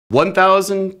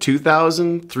1,000,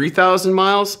 2,000, 3,000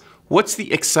 miles? What's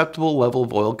the acceptable level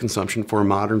of oil consumption for a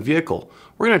modern vehicle?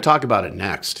 We're going to talk about it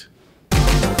next.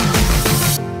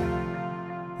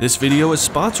 This video is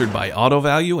sponsored by Auto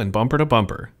Value and Bumper to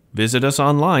Bumper. Visit us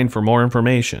online for more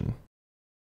information.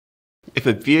 If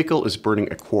a vehicle is burning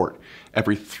a quart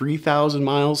every 3,000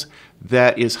 miles,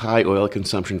 that is high oil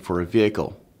consumption for a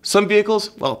vehicle. Some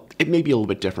vehicles, well, it may be a little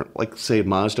bit different, like say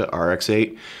Mazda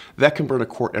RX-8, that can burn a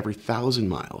quart every 1,000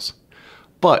 miles.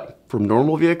 But from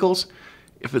normal vehicles,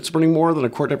 if it's burning more than a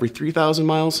quart every 3,000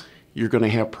 miles, you're going to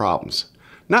have problems.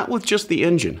 Not with just the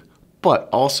engine, but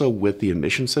also with the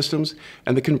emission systems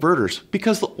and the converters,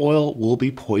 because the oil will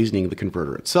be poisoning the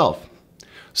converter itself.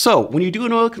 So when you do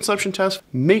an oil consumption test,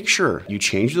 make sure you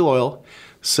change the oil,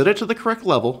 set it to the correct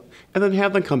level, and then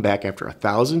have them come back after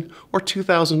 1,000 or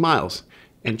 2,000 miles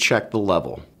and check the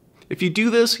level. If you do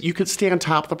this, you could stay on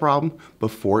top of the problem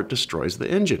before it destroys the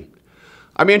engine.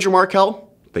 I'm Andrew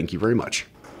Markel. Thank you very much.